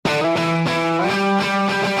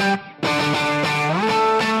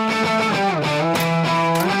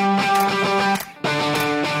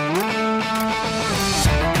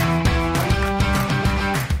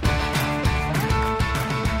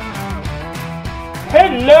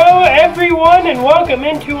Hello everyone and welcome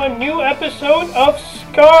into a new episode of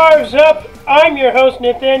Scarves Up. I'm your host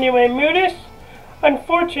Nathaniel Mudis.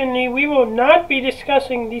 Unfortunately, we will not be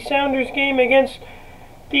discussing the Sounders game against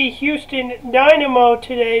the Houston Dynamo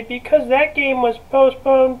today because that game was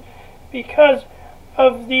postponed because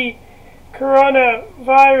of the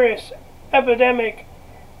coronavirus epidemic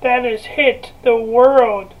that has hit the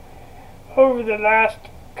world over the last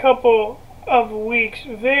couple of weeks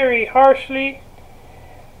very harshly.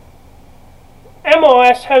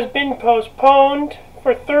 MLS has been postponed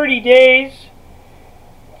for 30 days,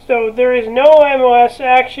 so there is no MLS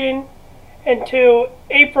action until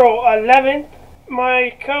April 11th.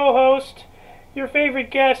 My co-host, your favorite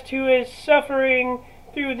guest who is suffering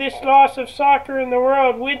through this loss of soccer in the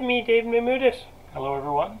world with me, Dave Mamudis. Hello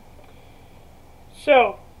everyone.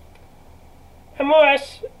 So,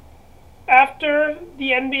 MLS, after the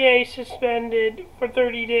NBA suspended for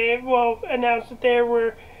 30 days, announced that they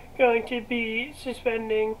were going to be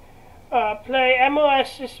suspending play.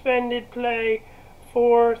 MLS suspended play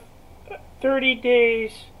for 30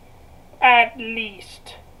 days at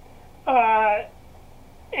least. And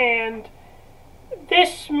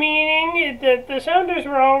this meaning that the Sounders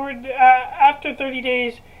were already, after 30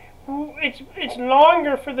 days, it's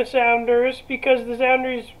longer for the Sounders because the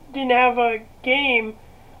Sounders didn't have a game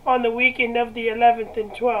on the weekend of the 11th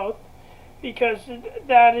and 12th. Because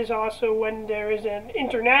that is also when there is an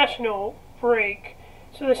international break.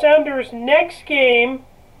 So the Sounders' next game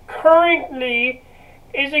currently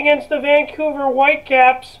is against the Vancouver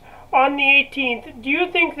Whitecaps on the 18th. Do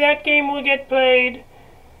you think that game will get played?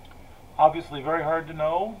 Obviously very hard to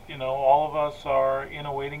know. You know, all of us are in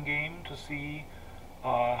a waiting game to see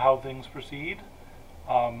how things proceed.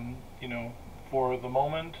 For the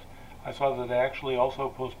moment, I saw that they actually also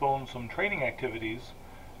postponed some training activities.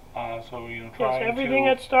 Yes, everything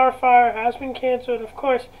at Starfire has been canceled. Of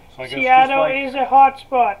course, so Seattle is a hot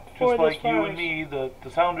spot for this virus. Just like you and me, the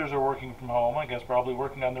Sounders are working from home. I guess probably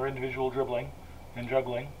working on their individual dribbling and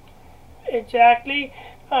juggling. Exactly.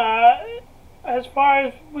 As far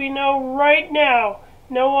as we know right now,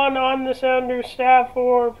 no one on the Sounders staff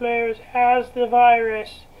or players has the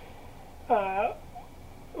virus,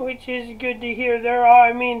 which is good to hear.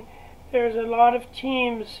 There's a lot of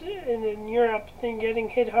teams in Europe getting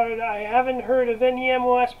hit hard. I haven't heard of any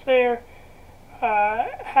MLS player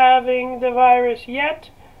having the virus yet,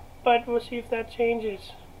 but we'll see if that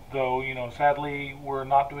changes. Though, sadly, we're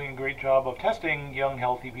not doing a great job of testing young,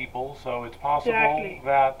 healthy people, so it's possible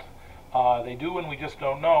that they do and we just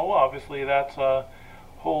don't know. Obviously, that's a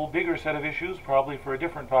whole bigger set of issues, probably for a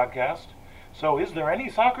different podcast. So is there any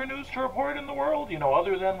soccer news to report in the world?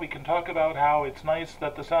 Other than we can talk about how it's nice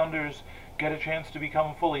that the Sounders get a chance to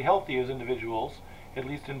become fully healthy as individuals, at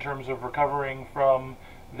least in terms of recovering from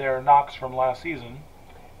their knocks from last season.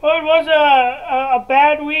 Well, it was a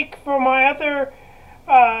bad week for my other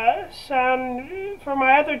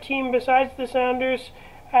team besides the Sounders,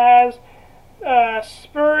 as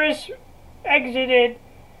Spurs exited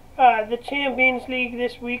the Champions League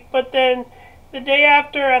this week, but then the day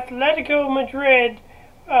after, Atletico Madrid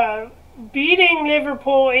beating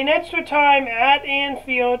Liverpool in extra time at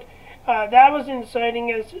Anfield. That was inciting,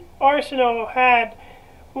 as Arsenal had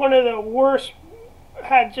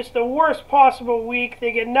just the worst possible week.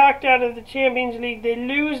 They get knocked out of the Champions League. They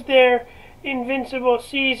lose their invincible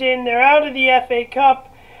season. They're out of the FA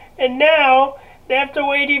Cup, and now they have to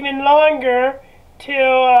wait even longer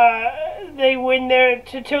till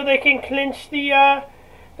till they can clinch the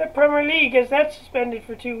Premier League, as that's suspended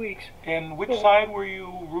for 2 weeks. And which side were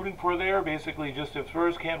you rooting for there? Basically, just if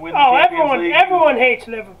Spurs can't win the Champions League? Everyone hates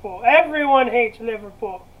Liverpool. Everyone hates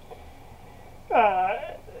Liverpool.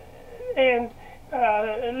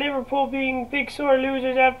 Liverpool being big sore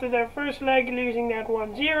losers after their first leg, losing that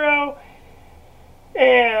 1-0.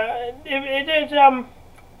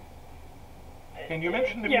 And you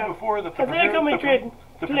mentioned to me before that the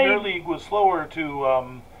Premier League was slower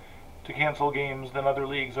to cancel games than other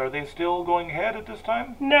leagues. Are they still going ahead at this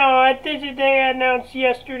time? No, they announced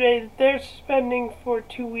yesterday that they're suspending for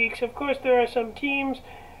 2 weeks. Of course, there are some teams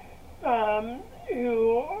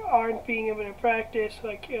who aren't being able to practice,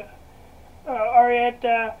 like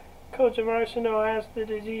Arietta, coach of Arsenal, has the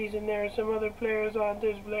disease, and there are some other players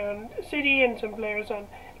there's a player on City and some players on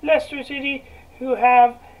Leicester City who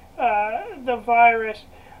have the virus.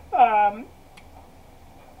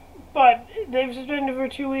 But they've suspended for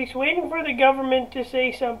 2 weeks, waiting for the government to say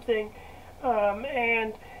something,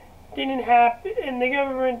 and didn't happen. And the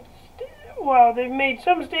government, they've made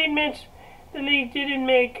some statements. The league didn't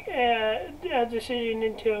make a decision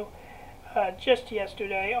until just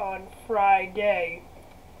yesterday on Friday.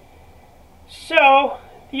 So,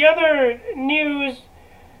 the other news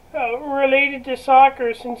related to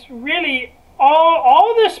soccer, since really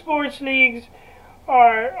all the sports leagues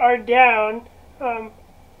are down,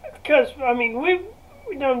 because I mean we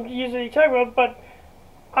don't usually talk about it, but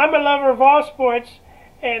I'm a lover of all sports,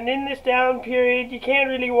 and in this down period you can't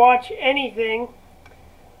really watch anything,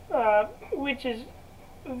 which is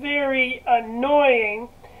very annoying.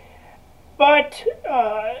 But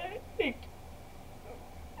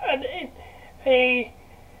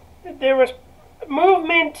there was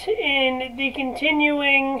movement in the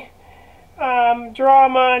continuing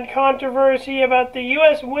drama and controversy about the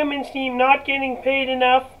U.S. women's team not getting paid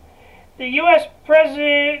enough. The U.S.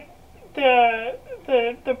 president,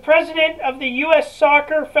 the president of the U.S.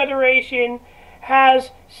 Soccer Federation,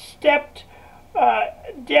 has stepped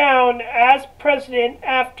down as president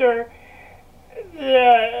after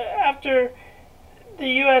the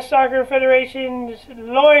U.S. Soccer Federation's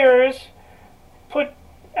lawyers put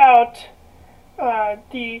out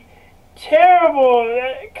the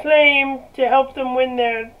terrible claim to help them win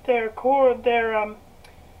the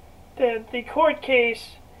court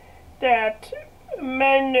case that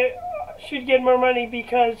men should get more money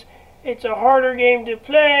because it's a harder game to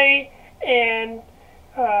play, and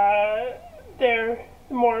they're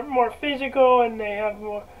more physical and they have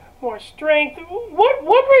more strength. What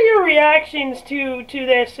were your reactions to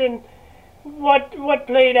this, and what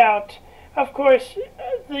played out? Of course,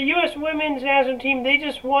 the U.S. women's national team, they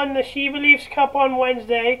just won the She Believes Cup on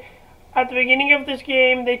Wednesday. At the beginning of this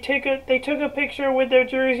game, they took a picture with their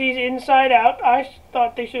jerseys inside out. I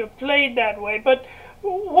thought they should have played that way. But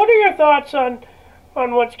what are your thoughts on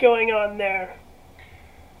what's going on there?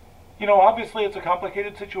 You know, obviously it's a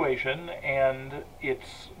complicated situation, and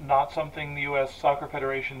it's not something the U.S. Soccer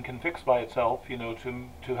Federation can fix by itself, you know,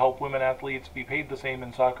 to help women athletes be paid the same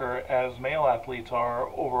in soccer as male athletes are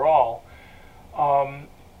overall.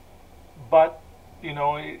 But, you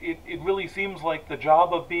know, it really seems like the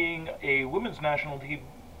job of being a women's national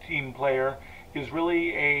team player is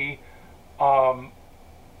really a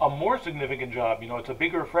more significant job. You know, it's a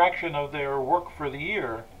bigger fraction of their work for the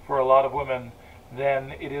year for a lot of women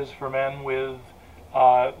than it is for men with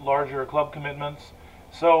larger club commitments.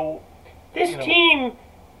 So this team,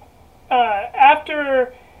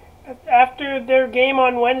 after their game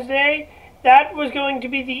on Wednesday, that was going to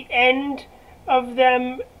be the end of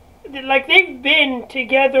them. Like, they've been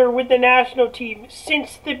together with the national team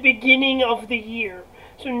since the beginning of the year.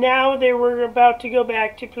 So now they were about to go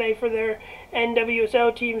back to play for their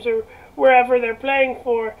NWSL teams or wherever they're playing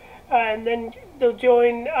for, and then they'll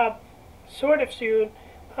join up sort of soon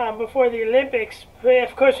before the Olympics. But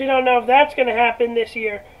of course, we don't know if that's going to happen this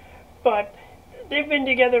year, but they've been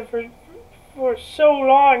together for so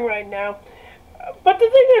long right now. But the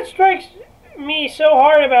thing that strikes me so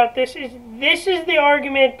hard about this is the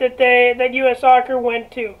argument that U.S. Soccer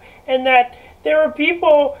went to, and that there were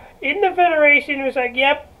people in the federation who's like,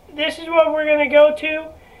 yep, this is what we're going to go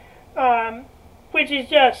to, which is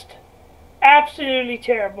just absolutely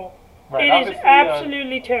terrible. Right. It is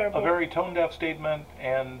absolutely terrible. A very tone-deaf statement,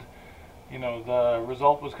 and you know, the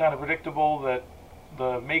result was kind of predictable, that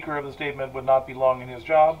the maker of the statement would not be long in his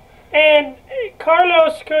job. And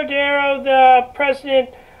Carlos Cordero, the president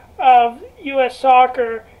of U.S.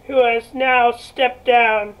 Soccer, who has now stepped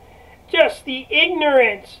down, just the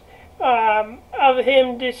ignorance of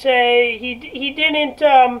him to say he did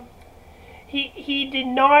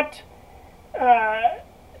not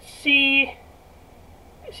see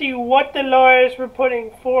what the lawyers were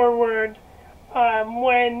putting forward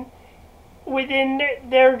when within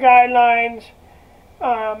their guidelines.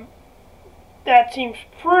 That seems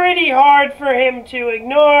pretty hard for him to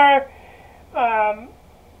ignore.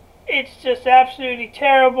 It's just absolutely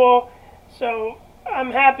terrible. So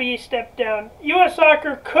I'm happy he stepped down. U.S.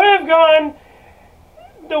 Soccer could have gone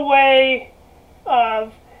the way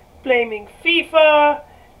of blaming FIFA,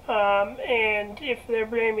 and if they're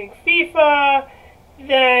blaming FIFA,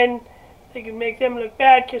 then they can make them look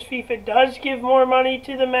bad, because FIFA does give more money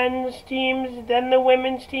to the men's teams than the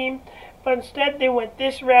women's team. But instead they went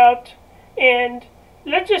this route, and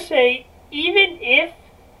let's just say, even if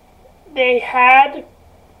they had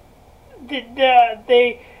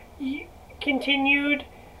they continued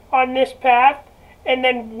on this path and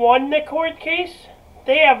then won the court case,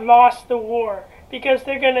 they have lost the war, because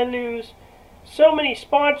they're going to lose so many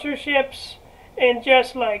sponsorships and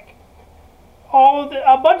just like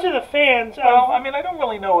a bunch of the fans. Well, I mean, I don't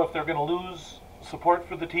really know if they're going to lose support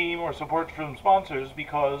for the team or support from sponsors,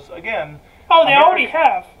 because again, they already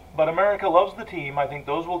have. But America loves the team. I think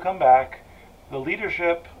those will come back. The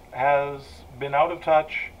leadership has been out of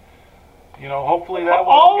touch. hopefully that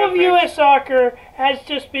will all of U.S. soccer has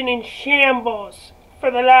just been in shambles for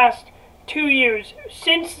the last 2 years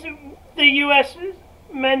since the U.S.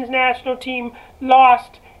 men's national team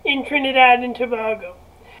lost in Trinidad and Tobago.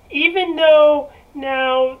 Even though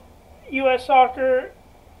now U.S. soccer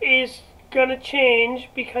is going to change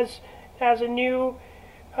because it has a new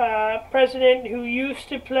president who used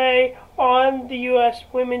to play on the U.S.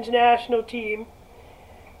 women's national team,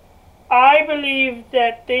 I believe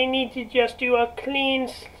that they need to just do a clean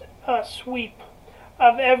sweep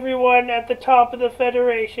of everyone at the top of the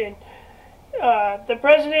federation. The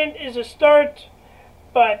president is a start,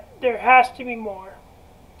 but there has to be more.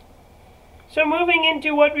 So moving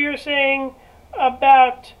into what we were saying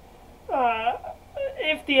about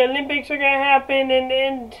if the Olympics are going to happen,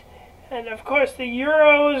 and of course the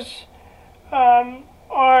Euros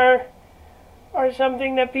are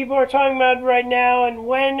something that people are talking about right now, and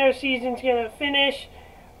when their season's going to finish.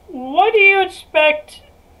 What do you expect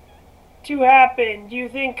to happen? Do you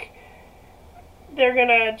think they're going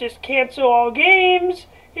to just cancel all games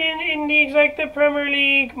in leagues like the Premier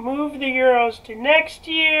League, move the Euros to next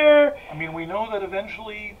year? I mean, we know that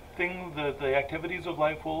eventually the activities of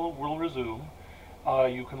life will resume.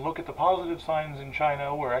 You can look at the positive signs in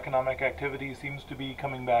China where economic activity seems to be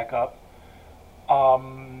coming back up.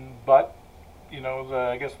 But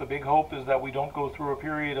I guess the big hope is that we don't go through a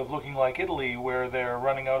period of looking like Italy where they're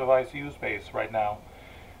running out of ICU space right now.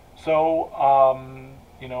 So,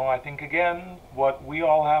 I think again, what we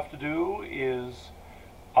all have to do is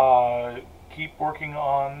keep working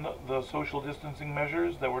on the social distancing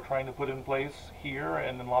measures that we're trying to put in place here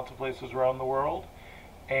and in lots of places around the world,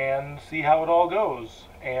 and see how it all goes.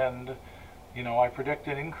 And I predict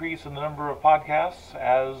an increase in the number of podcasts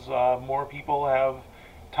as more people have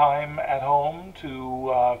time at home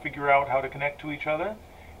to figure out how to connect to each other.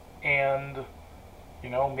 And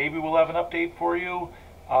maybe we'll have an update for you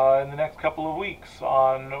in the next couple of weeks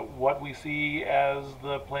on what we see as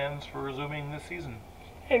the plans for resuming this season.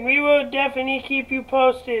 And we will definitely keep you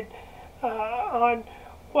posted on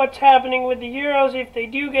what's happening with the Euros, if they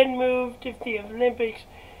do get moved, if the Olympics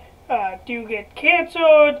do get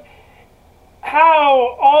canceled,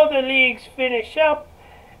 how all the leagues finish up.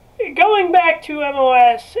 Going back to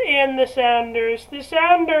MLS and the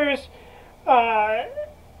Sounders, out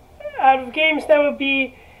of games that would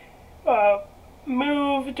be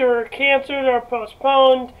moved or canceled or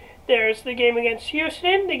postponed, there's the game against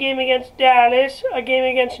Houston, the game against Dallas, a game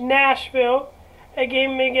against Nashville, a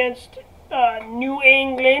game against New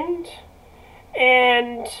England,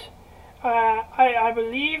 and I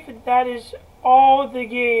believe that is all the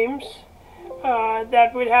games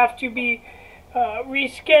that would have to be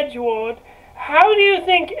rescheduled. How do you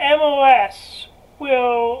think MLS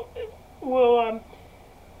will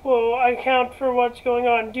account for what's going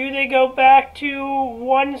on? Do they go back to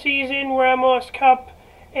one season where MLS Cup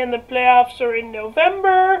and the playoffs are in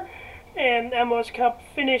November, and MLS Cup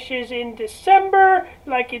finishes in December,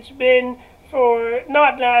 like it's been for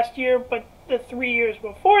not last year, but the 3 years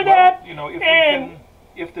before that?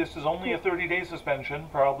 If this is only a 30-day suspension,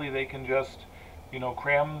 probably they can just,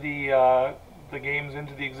 cram the games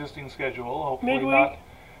into the existing schedule. Hopefully midweek,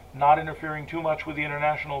 not interfering too much with the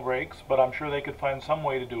international breaks, but I'm sure they could find some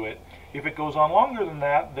way to do it. If it goes on longer than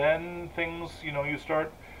that, then things, you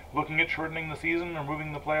start looking at shortening the season or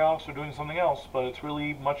moving the playoffs or doing something else, but it's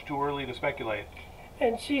really much too early to speculate.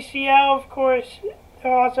 And CCL, of course,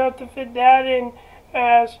 they'll also have to fit that in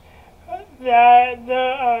as that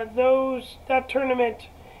tournament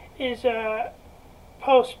is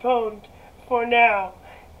postponed for now.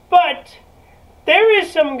 But there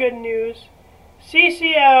is some good news.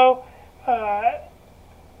 CCL,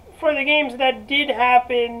 for the games that did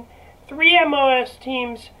happen, 3 MLS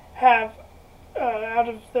teams have, out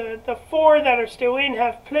of the 4 that are still in,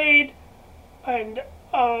 have played, and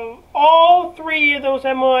all 3 of those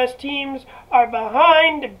MLS teams are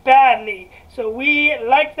behind badly. So we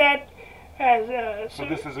like that. So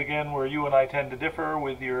this is again where you and I tend to differ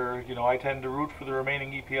with your, I tend to root for the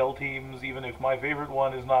remaining EPL teams, even if my favorite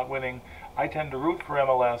one is not winning. I tend to root for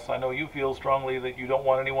MLS. I know you feel strongly that you don't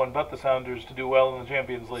want anyone but the Sounders to do well in the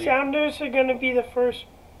Champions League. Sounders are going to be the first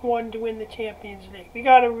one to win the Champions League. We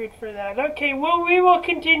got to root for that. Okay, well, we will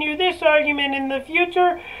continue this argument in the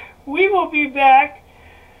future. We will be back,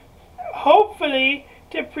 hopefully,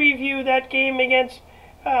 to preview that game against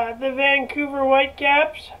the Vancouver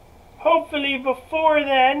Whitecaps. Hopefully before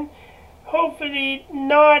then, hopefully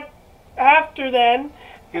not after then.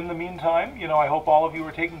 In the meantime, I hope all of you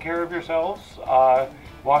are taking care of yourselves.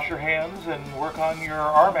 Wash your hands and work on your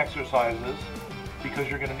arm exercises, because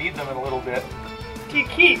you're going to need them in a little bit. To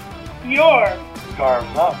keep your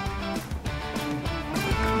scarves up.